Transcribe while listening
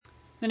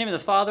In the name of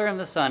the Father, and of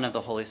the Son, and of the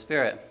Holy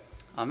Spirit.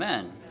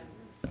 Amen.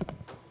 You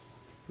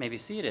may be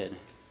seated.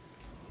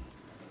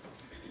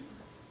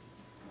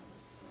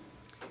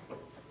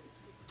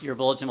 Your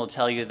bulletin will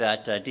tell you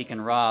that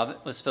Deacon Rob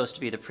was supposed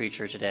to be the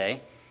preacher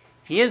today.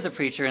 He is the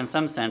preacher in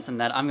some sense in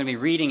that I'm going to be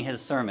reading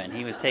his sermon.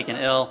 He was taken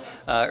ill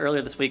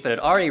earlier this week, but had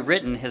already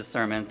written his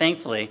sermon,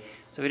 thankfully,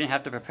 so we didn't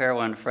have to prepare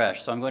one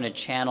fresh. So I'm going to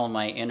channel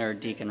my inner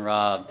Deacon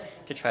Rob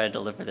to try to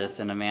deliver this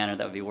in a manner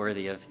that would be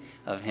worthy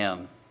of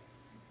him.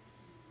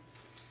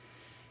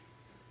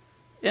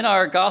 In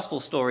our gospel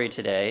story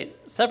today,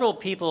 several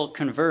people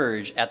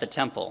converge at the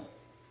temple.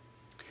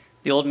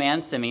 The old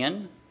man,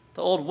 Simeon,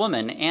 the old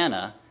woman,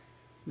 Anna,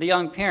 the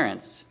young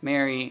parents,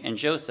 Mary and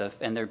Joseph,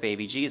 and their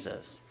baby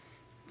Jesus.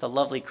 It's a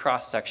lovely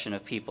cross-section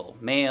of people,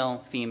 male,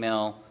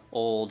 female,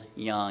 old,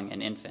 young,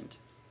 and infant.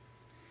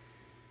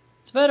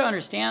 To better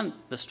understand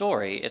the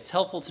story, it's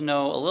helpful to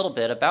know a little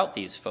bit about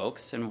these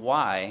folks and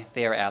why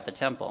they are at the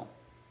temple.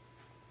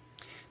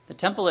 The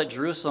temple at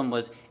Jerusalem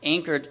was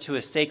anchored to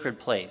a sacred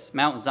place,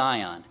 Mount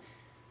Zion,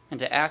 and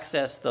to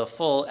access the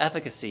full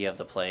efficacy of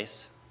the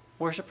place,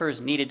 worshipers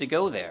needed to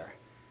go there.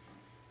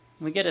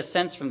 We get a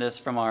sense from this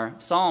from our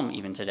psalm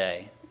even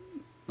today.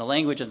 The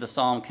language of the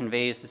psalm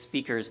conveys the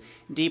speaker's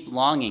deep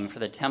longing for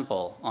the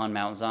temple on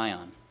Mount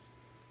Zion.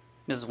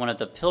 This is one of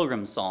the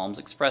pilgrim psalms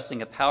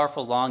expressing a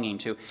powerful longing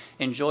to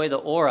enjoy the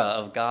aura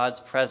of God's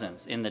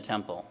presence in the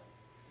temple.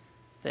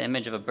 The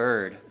image of a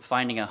bird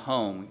finding a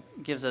home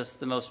gives us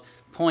the most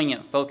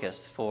poignant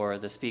focus for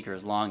the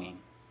speaker's longing.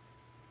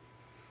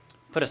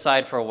 Put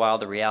aside for a while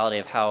the reality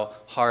of how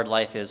hard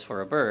life is for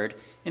a bird,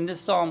 in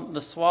this psalm,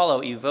 the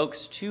swallow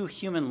evokes two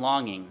human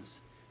longings: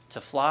 to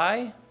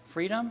fly,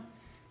 freedom,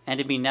 and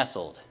to be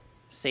nestled,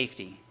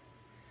 safety.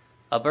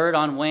 A bird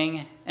on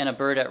wing and a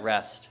bird at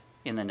rest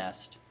in the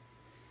nest.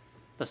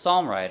 The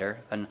psalm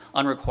writer, an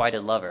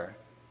unrequited lover,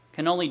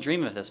 can only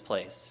dream of this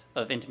place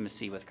of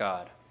intimacy with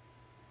God.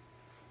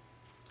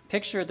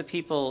 Picture the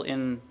people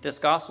in this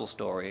gospel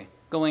story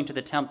going to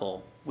the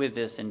temple with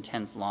this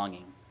intense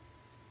longing.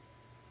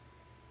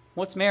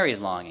 What's Mary's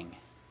longing?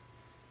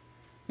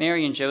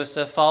 Mary and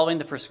Joseph, following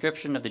the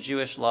prescription of the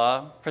Jewish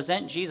law,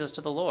 present Jesus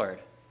to the Lord.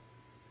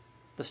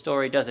 The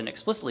story doesn't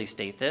explicitly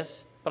state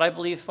this, but I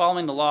believe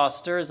following the law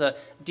stirs a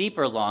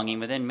deeper longing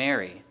within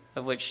Mary,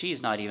 of which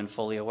she's not even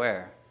fully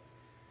aware.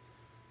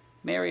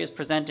 Mary is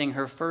presenting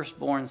her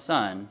firstborn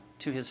son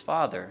to his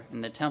father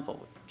in the temple,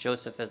 with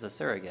Joseph as the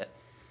surrogate.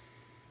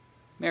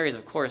 Mary is,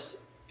 of course,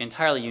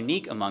 entirely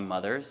unique among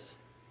mothers,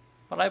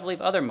 but I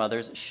believe other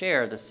mothers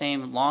share the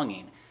same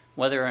longing,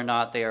 whether or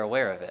not they are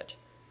aware of it,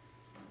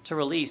 to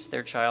release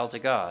their child to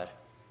God.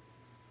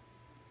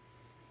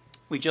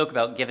 We joke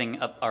about giving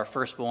up our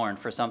firstborn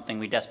for something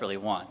we desperately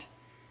want.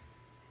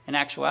 In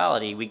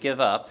actuality, we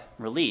give up,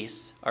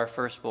 release our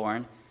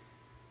firstborn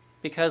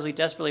because we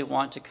desperately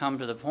want to come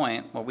to the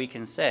point where we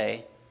can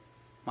say,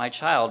 my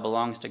child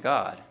belongs to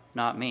God,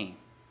 not me.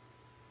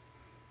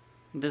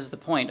 This is the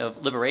point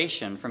of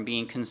liberation from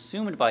being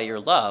consumed by your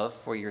love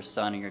for your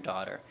son or your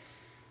daughter.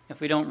 If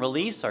we don't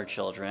release our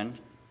children,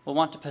 we'll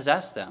want to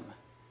possess them.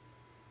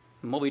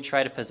 And what we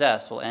try to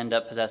possess will end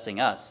up possessing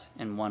us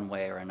in one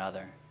way or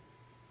another.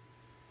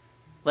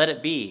 Let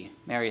it be,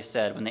 Mary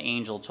said when the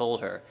angel told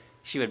her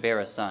she would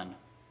bear a son.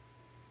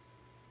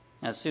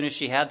 As soon as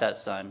she had that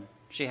son,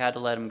 she had to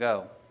let him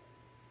go.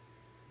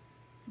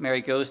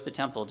 Mary goes to the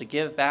temple to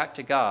give back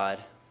to God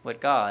what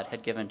God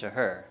had given to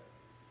her,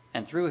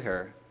 and through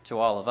her to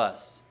all of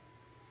us.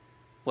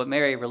 What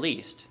Mary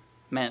released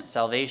meant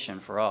salvation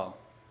for all.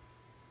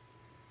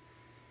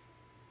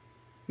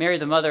 Mary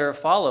the mother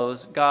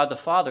follows God the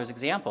Father's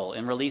example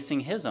in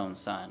releasing his own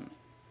son.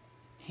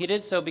 He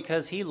did so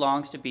because he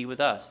longs to be with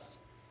us,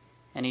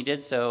 and he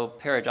did so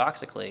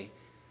paradoxically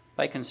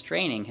by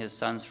constraining his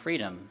son's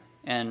freedom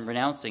and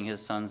renouncing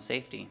his son's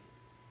safety.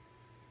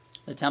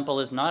 The temple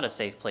is not a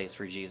safe place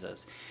for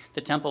Jesus.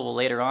 The temple will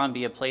later on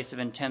be a place of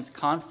intense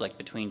conflict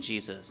between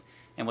Jesus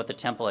and what the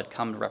temple had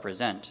come to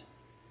represent.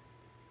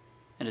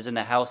 It is in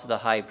the house of the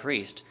high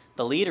priest,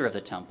 the leader of the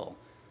temple,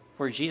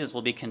 where Jesus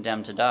will be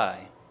condemned to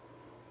die.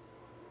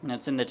 And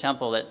it's in the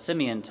temple that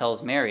Simeon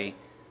tells Mary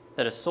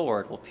that a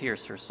sword will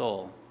pierce her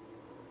soul.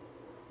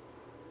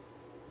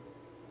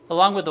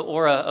 Along with the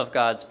aura of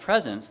God's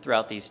presence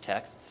throughout these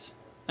texts,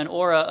 an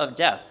aura of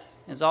death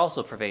is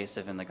also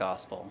pervasive in the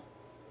gospel,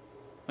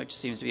 which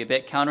seems to be a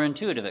bit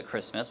counterintuitive at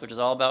Christmas, which is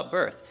all about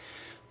birth.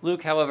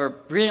 Luke, however,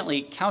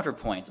 brilliantly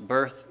counterpoints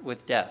birth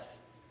with death.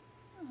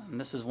 And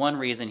this is one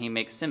reason he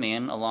makes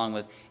Simeon, along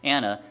with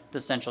Anna, the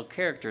central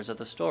characters of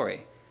the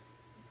story.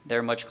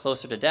 They're much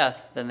closer to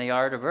death than they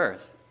are to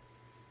birth.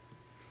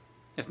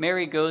 If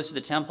Mary goes to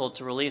the temple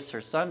to release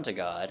her son to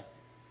God,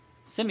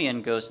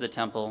 Simeon goes to the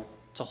temple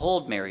to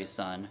hold Mary's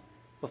son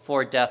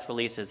before death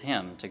releases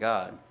him to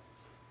God.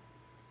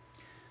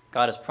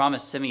 God has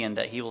promised Simeon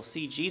that he will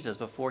see Jesus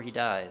before he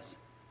dies.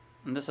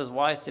 And this is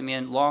why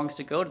Simeon longs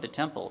to go to the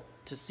temple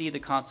to see the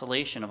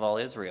consolation of all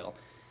Israel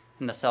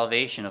and the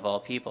salvation of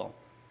all people.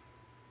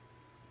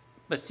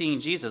 But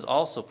seeing Jesus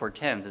also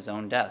portends his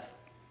own death.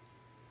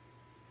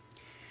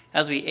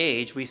 As we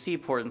age, we see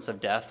portents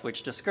of death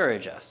which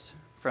discourage us,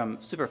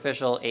 from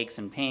superficial aches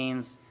and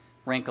pains,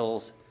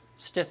 wrinkles,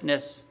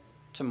 stiffness,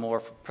 to more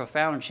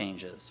profound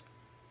changes.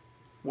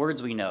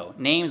 Words we know,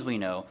 names we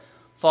know,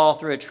 fall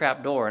through a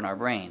trap door in our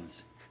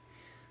brains.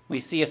 We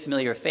see a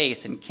familiar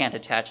face and can't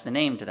attach the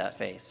name to that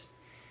face.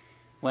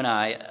 When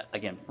I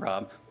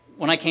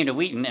came to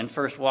Wheaton and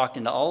first walked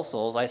into All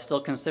Souls, I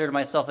still considered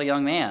myself a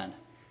young man.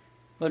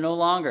 But no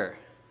longer.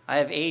 I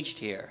have aged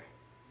here.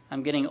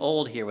 I'm getting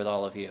old here with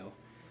all of you,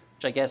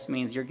 which I guess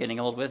means you're getting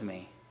old with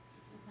me.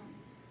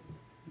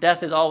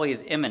 Death is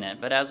always imminent,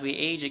 but as we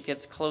age, it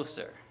gets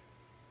closer.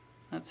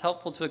 It's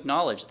helpful to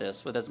acknowledge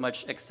this with as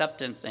much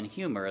acceptance and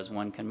humor as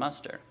one can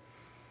muster.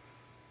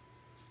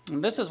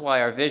 And this is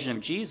why our vision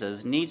of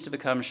Jesus needs to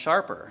become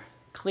sharper,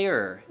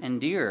 clearer, and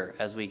dearer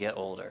as we get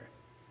older.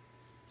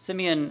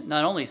 Simeon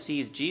not only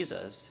sees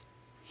Jesus,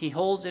 he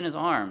holds in his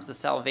arms the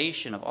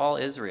salvation of all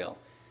Israel,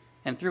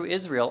 and through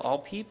Israel, all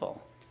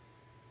people.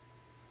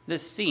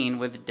 This scene,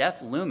 with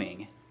death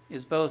looming,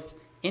 is both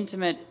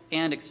intimate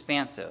and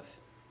expansive.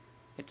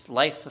 It's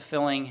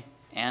life-fulfilling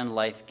and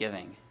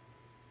life-giving.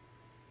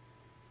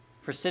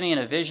 For Simeon,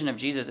 a vision of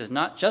Jesus is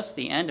not just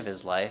the end of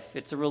his life,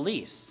 it's a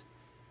release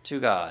to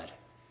God,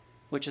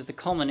 which is the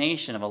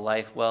culmination of a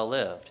life well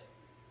lived.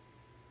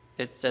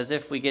 It's as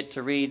if we get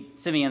to read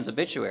Simeon's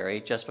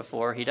obituary just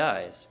before he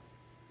dies.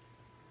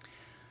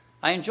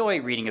 I enjoy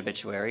reading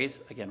obituaries,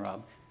 again,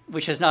 Rob,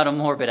 which is not a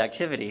morbid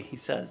activity, he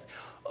says.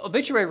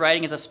 Obituary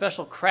writing is a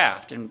special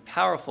craft and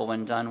powerful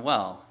when done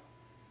well.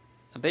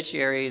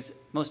 Obituaries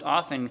most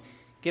often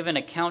give an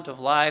account of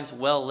lives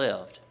well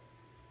lived.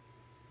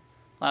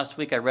 Last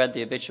week I read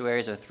the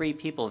obituaries of 3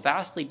 people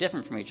vastly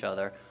different from each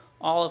other,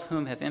 all of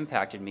whom have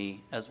impacted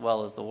me as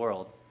well as the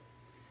world.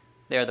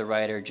 They are the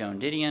writer Joan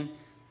Didion,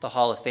 the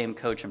Hall of Fame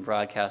coach and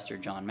broadcaster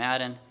John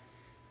Madden,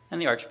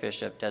 and the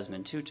Archbishop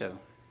Desmond Tutu.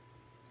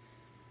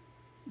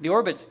 The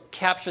orbits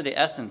capture the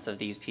essence of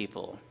these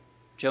people.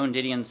 Joan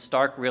Didion's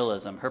stark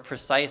realism, her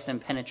precise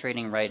and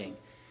penetrating writing,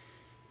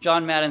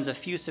 John Madden's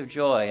effusive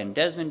joy, and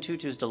Desmond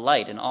Tutu's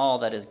delight in all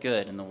that is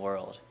good in the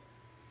world.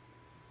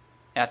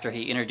 After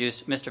he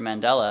introduced Mr.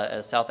 Mandela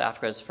as South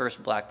Africa's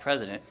first black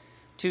president,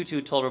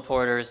 Tutu told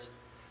reporters,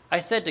 "I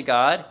said to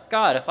God,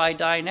 if I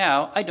die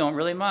now, I don't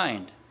really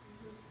mind."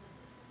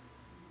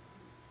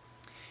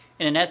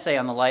 In an essay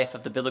on the life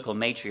of the biblical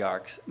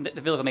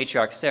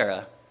matriarch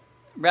Sarah,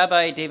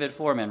 Rabbi David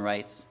Foreman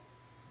writes,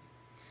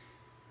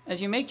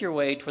 "As you make your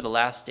way toward the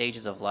last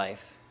stages of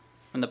life,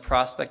 when the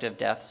prospect of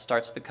death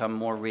starts to become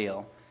more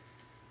real,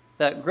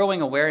 that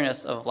growing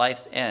awareness of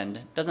life's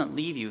end doesn't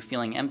leave you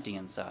feeling empty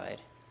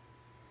inside.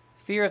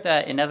 Fear of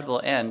that inevitable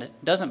end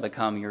doesn't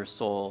become your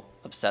sole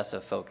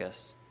obsessive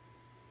focus.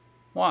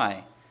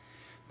 Why?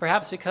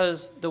 Perhaps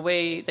because the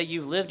way that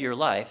you've lived your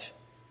life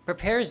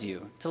prepares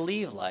you to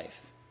leave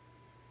life.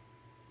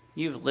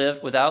 You've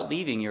lived without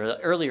leaving your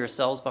earlier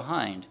selves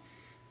behind,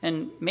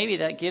 and maybe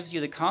that gives you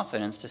the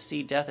confidence to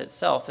see death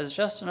itself as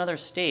just another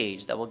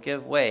stage that will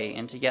give way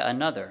into yet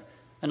another,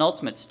 an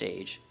ultimate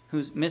stage,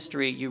 whose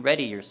mystery you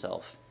ready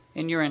yourself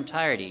in your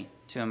entirety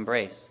to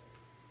embrace.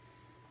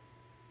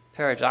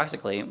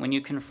 Paradoxically, when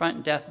you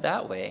confront death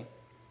that way,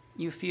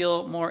 you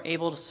feel more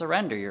able to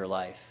surrender your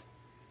life,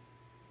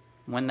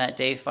 when that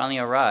day finally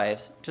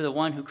arrives, to the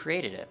one who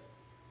created it.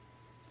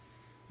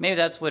 Maybe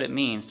that's what it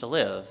means to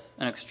live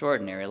an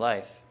extraordinary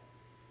life."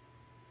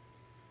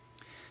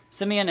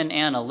 Simeon and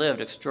Anna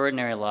lived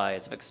extraordinary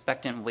lives of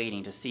expectant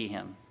waiting to see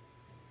him.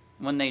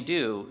 When they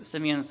do,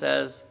 Simeon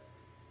says,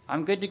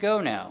 "I'm good to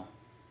go now."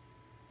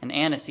 And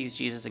Anna sees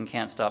Jesus and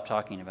can't stop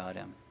talking about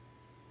him.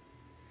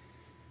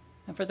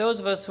 And for those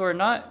of us who are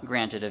not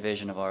granted a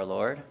vision of our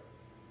Lord,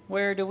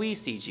 where do we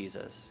see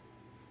Jesus?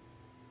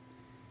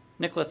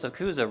 Nicholas of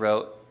Cusa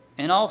wrote,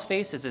 "In all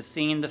faces is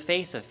seen the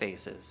face of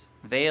faces,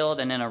 veiled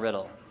and in a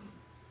riddle."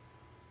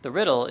 The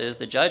riddle is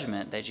the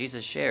judgment that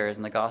Jesus shares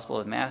in the Gospel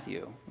of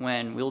Matthew,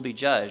 when we'll be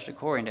judged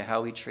according to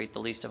how we treat the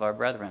least of our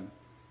brethren.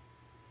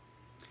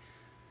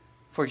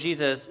 For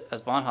Jesus,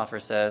 as Bonhoeffer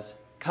says,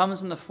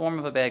 comes in the form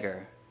of a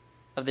beggar,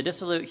 of the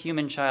dissolute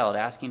human child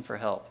asking for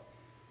help.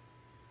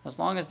 As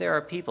long as there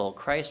are people,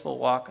 Christ will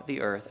walk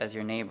the earth as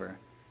your neighbor,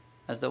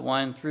 as the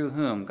one through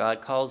whom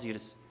God calls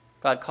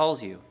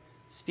you,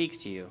 speaks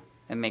to you,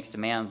 and makes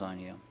demands on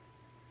you.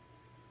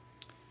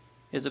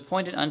 It is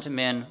appointed unto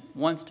men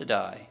once to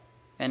die,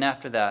 and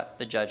after that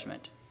the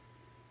judgment.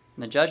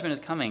 And the judgment is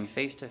coming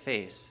face to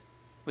face,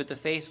 with the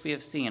face we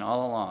have seen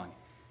all along,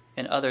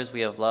 and others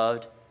we have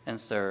loved and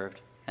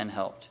served and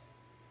helped.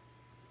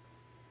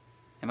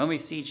 And when we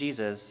see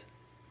Jesus,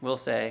 we'll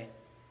say,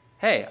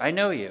 "Hey, I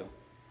know you."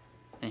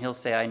 And he'll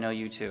say, "I know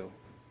you too,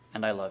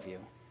 and I love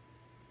you."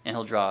 And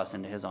he'll draw us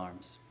into his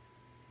arms.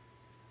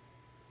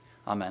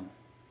 Amen.